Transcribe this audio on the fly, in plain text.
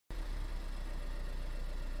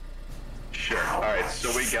Alright,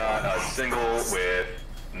 so we got a single with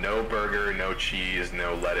no burger, no cheese,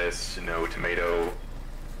 no lettuce, no tomato.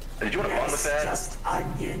 Did you want to bun with that? Just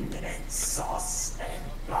onion and sauce and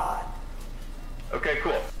bun. Okay,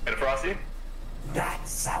 cool. And a Frosty? That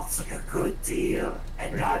sounds like a good deal,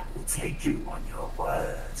 and I will take you on your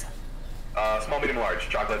word. Small, medium, large.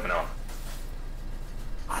 Chocolate, vanilla.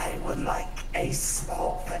 I would like a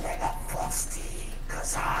small vanilla frosty,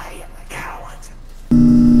 cause I am a coward.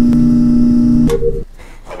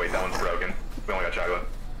 Oh wait, that one's broken. We only got chocolate.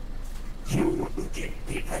 You will give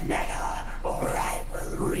me vanilla, or I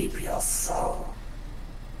will reap your soul.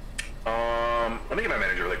 Let me get my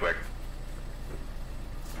manager really quick.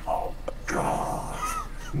 Oh God,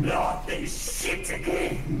 not this shit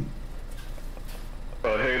again.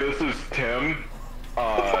 Hey, this is Tim.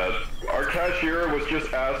 Our cashier was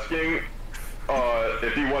just asking,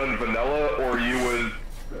 if you wanted vanilla or you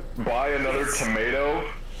would buy another tomato.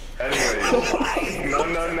 Anyway, no,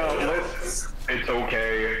 it's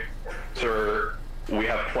okay, sir. We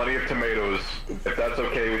have plenty of tomatoes. If that's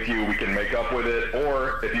okay with you, we can make up with it.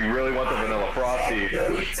 Or if you really want the vanilla frosty.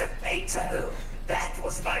 No tomato. That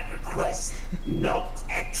was my request, not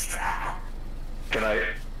extra. Can I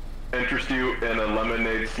interest you in a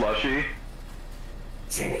lemonade slushie?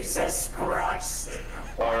 Jesus Christ.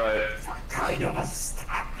 Alright. What kind of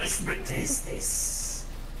establishment is this?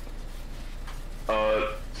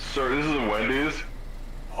 Sir, this is a Wendy's.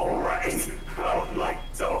 Alright, I'd like